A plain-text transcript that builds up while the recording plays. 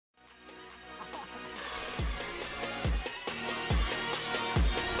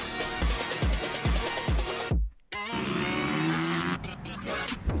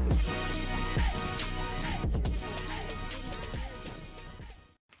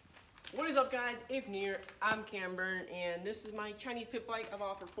What is up, guys? If you're new, I'm Camron, and this is my Chinese pit bike. I've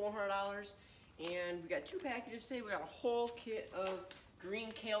offered $400, and we got two packages today. We got a whole kit of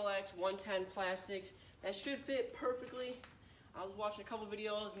green KLX110 plastics that should fit perfectly. I was watching a couple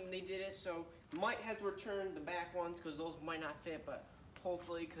videos and they did it, so might have to return the back ones because those might not fit, but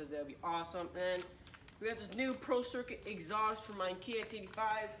hopefully because that'll be awesome. And we got this new Pro Circuit exhaust for my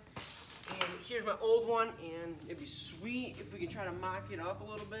KX85. And here's my old one, and it'd be sweet if we can try to mock it up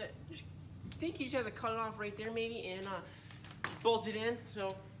a little bit. I think you just have to cut it off right there maybe and bolt it in.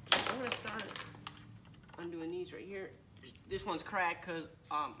 So I'm gonna start undoing these right here. This one's cracked because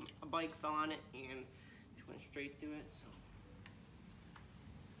a bike fell on it and just went straight through it. So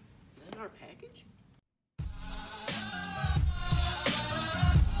is that our package?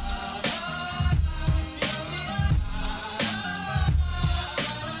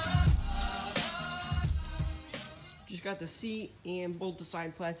 Just got the seat and both the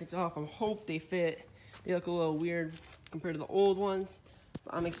side plastics off. I hope they fit. They look a little weird compared to the old ones,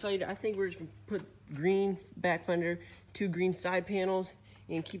 but I'm excited. I think we're just gonna put green back fender, two green side panels,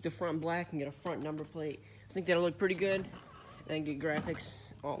 and keep the front black and get a front number plate. I think that'll look pretty good, and get graphics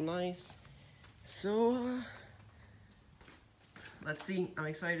all nice. So let's see. I'm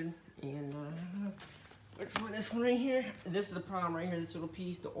excited, and let's find this one right here. This is the problem right here. This little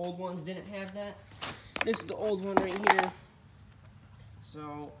piece. The old ones didn't have that. This is the old one right here.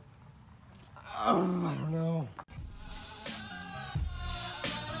 So, I don't know.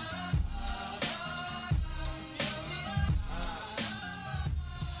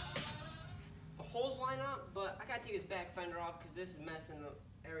 The holes line up, but I gotta take this back fender off because this is messing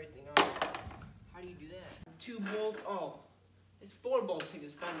everything up. How do you do that? Two bolts. Oh, it's four bolts to take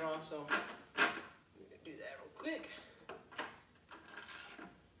this fender off, so I'm gonna do that real quick.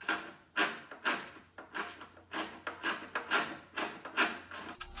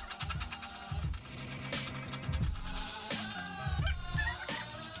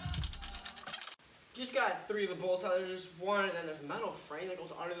 Just got three of the bolts out. There's one, and then there's a metal frame that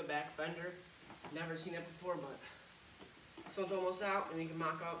goes under the back fender. Never seen that before, but this one's almost out, and you can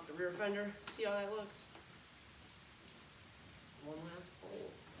mock up the rear fender. See how that looks. One last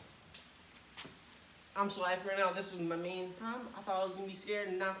bolt. I'm so happy right now. This was my main problem. I thought I was gonna be scared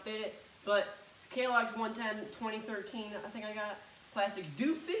and not fit it, but KLX110 2013, I think I got plastics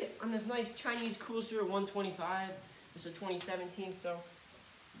do fit on this nice Chinese Cruiser 125. This is a 2017, so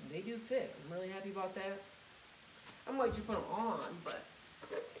they do fit. I'm really happy about that. I might just put them on, but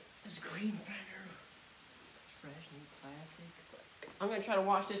this green fender, fresh new plastic. But I'm gonna try to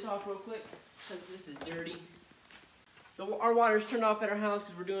wash this off real quick since this is dirty. Our water's turned off at our house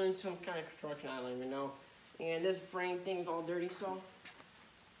because we're doing some kind of construction, I don't even know. And this frame thing's all dirty, so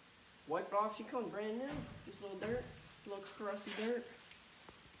wiped off. She comes brand new. Just a little dirt, looks crusty dirt.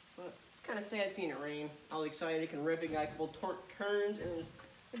 But kind of sad seeing it rain. I was excited. It can rip it. Got a couple turns and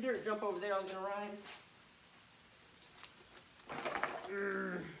the dirt jump over there I was gonna ride.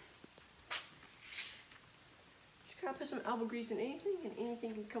 Just gotta put some elbow grease in anything and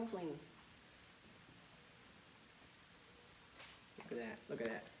anything can come clean. Look at that, look at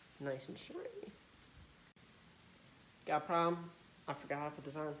that. Nice and shiny. Got a problem? I forgot how to put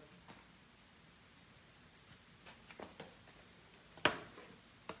this on.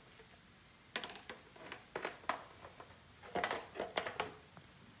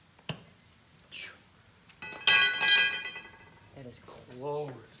 That is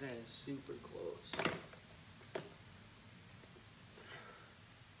close. That is super close.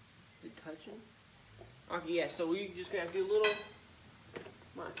 Is it touching? Okay, yeah, so we just gonna have to do a little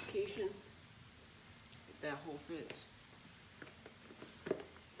modification. If that hole fits.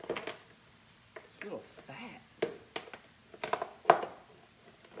 It's a little fat.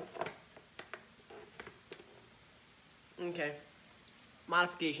 Okay.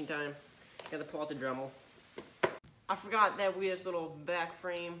 Modification time. Gotta pull out the Dremel. I forgot that we have this little back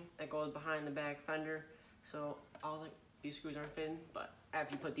frame that goes behind the back fender. So I was like, these screws aren't fitting, but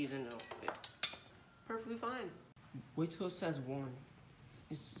after you put these in, it'll fit perfectly fine. Wait till it says 1.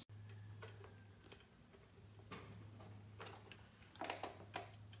 It's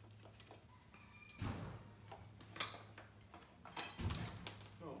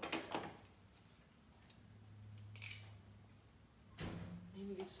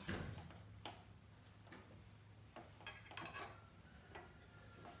maybe it's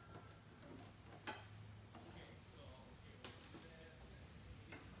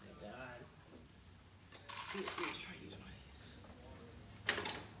let's try these ones.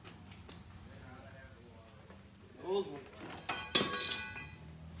 Those ones.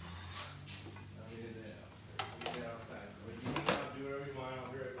 Do whatever you want,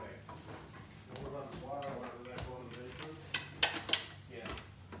 I'll be right back.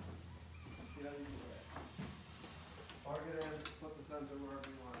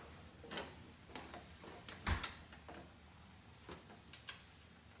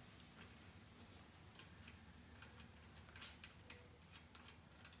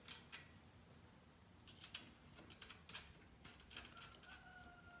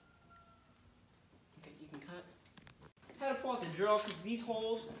 can cut. I had to pull out the drill because these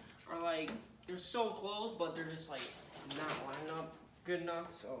holes are like, they're so close, but they're just like not lining up good enough.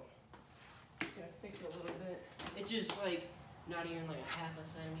 So I'm gonna fix it a little bit. It's just like not even like a half a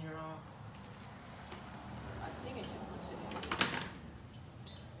centimeter off. I think it looks it.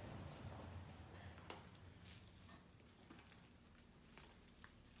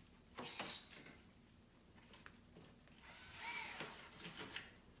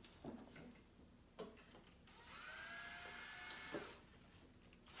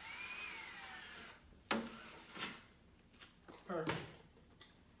 Perfect.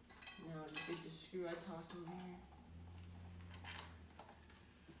 Now just get the screw I tossed over here.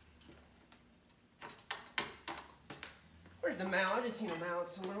 Where's the mount? I just seen a mount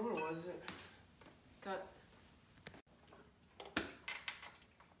somewhere. Where was it? Cut.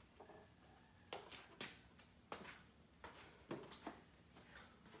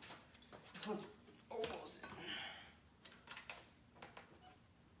 This one's almost in.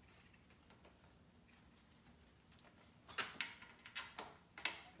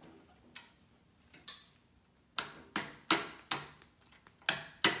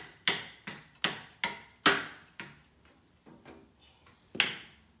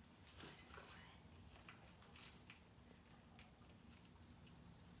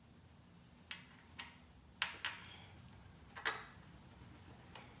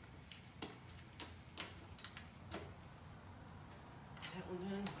 That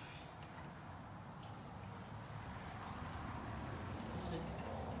one's in. This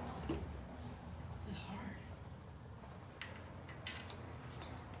is hard.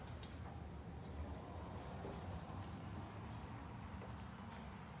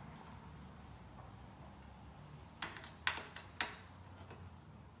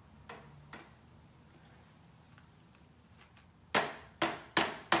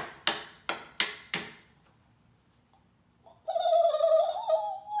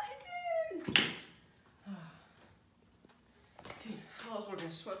 I was working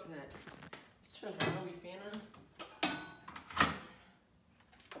sweat from that. Turn the heavy fan on.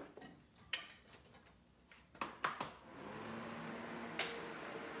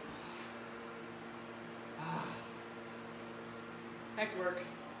 Heck work.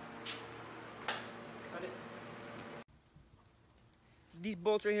 Cut it. These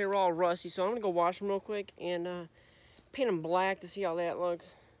bolts right here are all rusty, so I'm gonna go wash them real quick and paint them black to see how that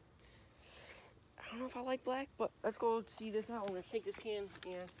looks. I don't know if I like black, but let's go see this out. We're gonna shake this can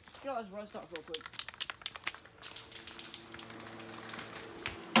and get all this rust off real quick.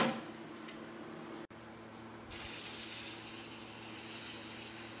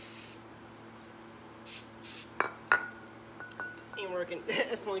 Ain't working.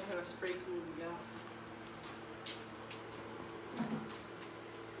 That's the only kind of spray fluid we got.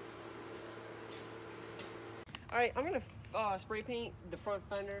 Alright, I'm gonna spray paint the front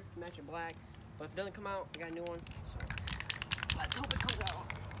fender to match it black. But if it doesn't come out, I got a new one. So let's hope it comes out.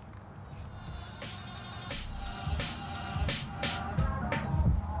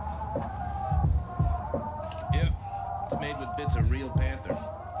 Yep, it's made with bits of real panther,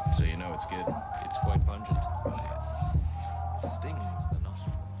 so you know it's good. It's quite pungent. Oh, yeah. Stings the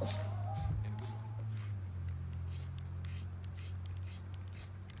nostrils.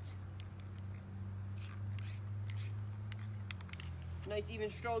 Nice even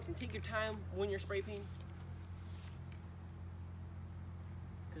strokes, and take your time when you're spray painting.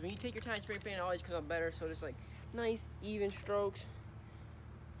 Because when you take your time spray painting, it always comes out better. So just like nice even strokes.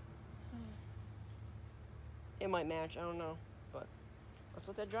 It might match, I don't know. But let's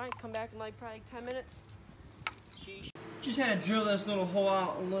let that dry. Come back in like probably 10 minutes. Sheesh. Just had to drill this little hole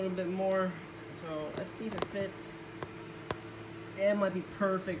out a little bit more. So let's see if it fits. It might be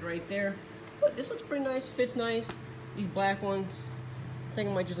perfect right there. But this looks pretty nice, fits nice. These black ones, I think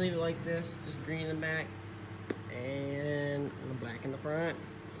I might just leave it like this, just green in the back and the black in the front.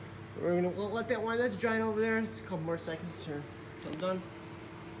 We're gonna let that one that's drying over there. It's a couple more seconds until I'm done.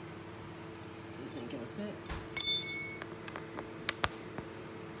 This ain't gonna fit.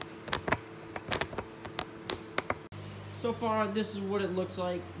 So far, this is what it looks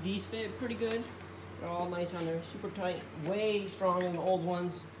like. These fit pretty good. They're all nice on there, super tight, way stronger than the old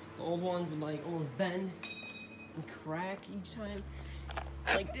ones. The old ones would like almost bend and crack each time.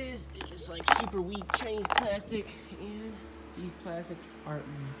 Like this, it's just like super weak Chinese plastic, and these plastics are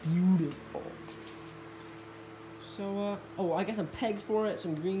beautiful. So, oh, I got some pegs for it,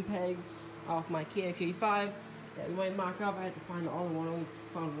 some green pegs off my KLX110 that we might mock up. I had to find the other one, I only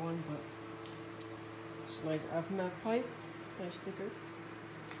found one, but it's a nice aftermath pipe, nice sticker.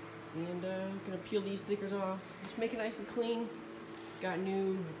 And gonna peel these stickers off. Just make it nice and clean. Got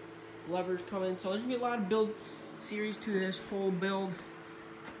new levers coming. So there's gonna be a lot of build series to this whole build.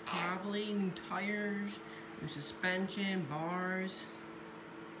 Probably new tires, new suspension, bars,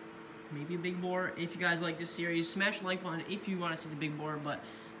 maybe a big bore. If you guys like this series, smash the like button if you want to see the big bore. But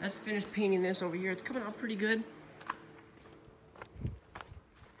let's finish painting this over here. It's coming out pretty good.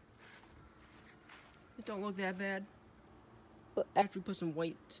 It don't look that bad, but after we put some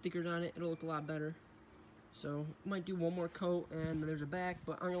white stickers on it, it'll look a lot better. So might do one more coat, and there's a back,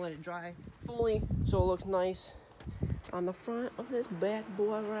 but I'm gonna let it dry fully so it looks nice on the front of this bad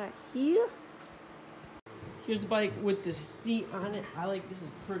boy right here. Here's the bike with the seat on it. I like this is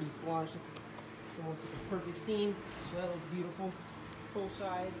pretty flush. It's almost like a perfect seam, so that looks beautiful. Both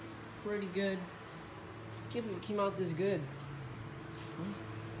sides, pretty good. Can't believe it came out this good.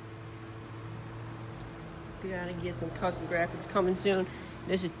 Gotta get some custom graphics coming soon.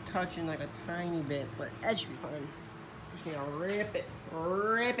 This is touching like a tiny bit, but that should be fun. Just gonna rip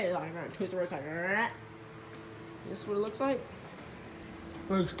it like that. Twist the wrist like that. This is what it looks like.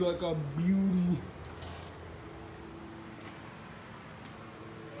 Looks like a beauty.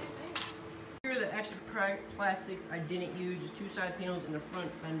 Here are the extra plastics I didn't use. Just 2 side panels in the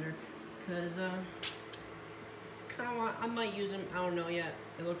front fender, cause it's kind of I might use them. I don't know yet.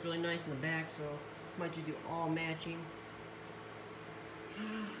 It looks really nice in the back, so might just do all matching.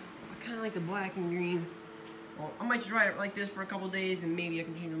 I kind of like the black and green. Well, I might just ride it like this for a couple days, and maybe I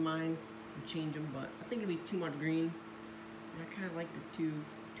can change my mind and change them. But I think it'd be too much green. And I kind of like the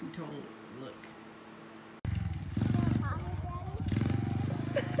two-tone look.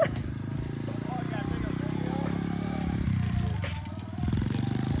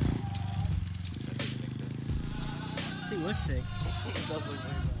 He looks sick. It does look very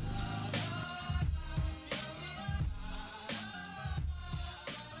bad.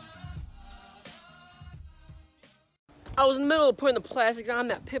 I was in the middle of putting the plastics on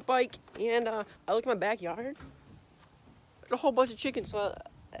that pit bike, and I looked in my backyard. There's a whole bunch of chickens, so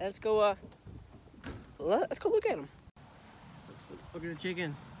let's go look at them. Look at the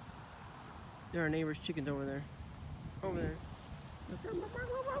chicken. There are neighbors' chickens over there. Over there.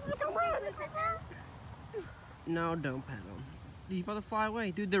 No, don't pet them. He's about to fly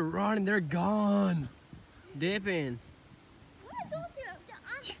away. Dude, they're running. They're gone. Dipping.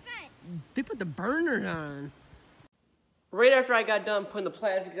 They put the burners on. Right after I got done putting the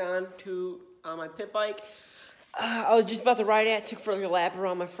plastics on my pit bike, I was just about to ride it. Took for a lap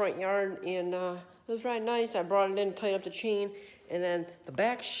around my front yard, and it was right nice. I brought it in, tightened up the chain, and then the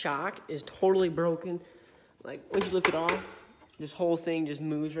back shock is totally broken. Like, once you lift it off, this whole thing just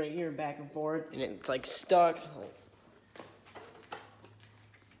moves right here back and forth, and it's like stuck.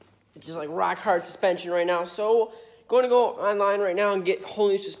 It's just like rock hard suspension right now. So, going to go online right now and get whole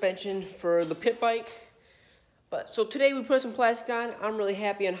new suspension for the pit bike. But so today we put some plastic on. I'm really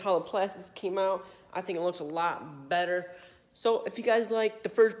happy on how the plastics came out. I think it looks a lot better. So if you guys like the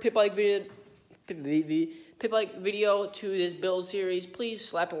first pit bike video to this build series, please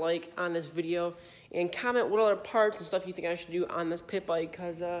slap a like on this video and comment what other parts and stuff you think I should do on this pit bike,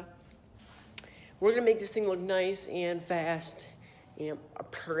 because we're gonna make this thing look nice and fast and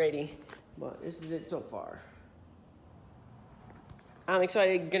pretty. But this is it so far. I'm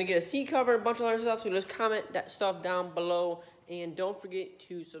excited. Gonna get a seat cover and a bunch of other stuff, so just comment that stuff down below. And don't forget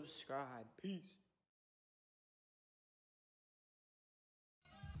to subscribe. Peace.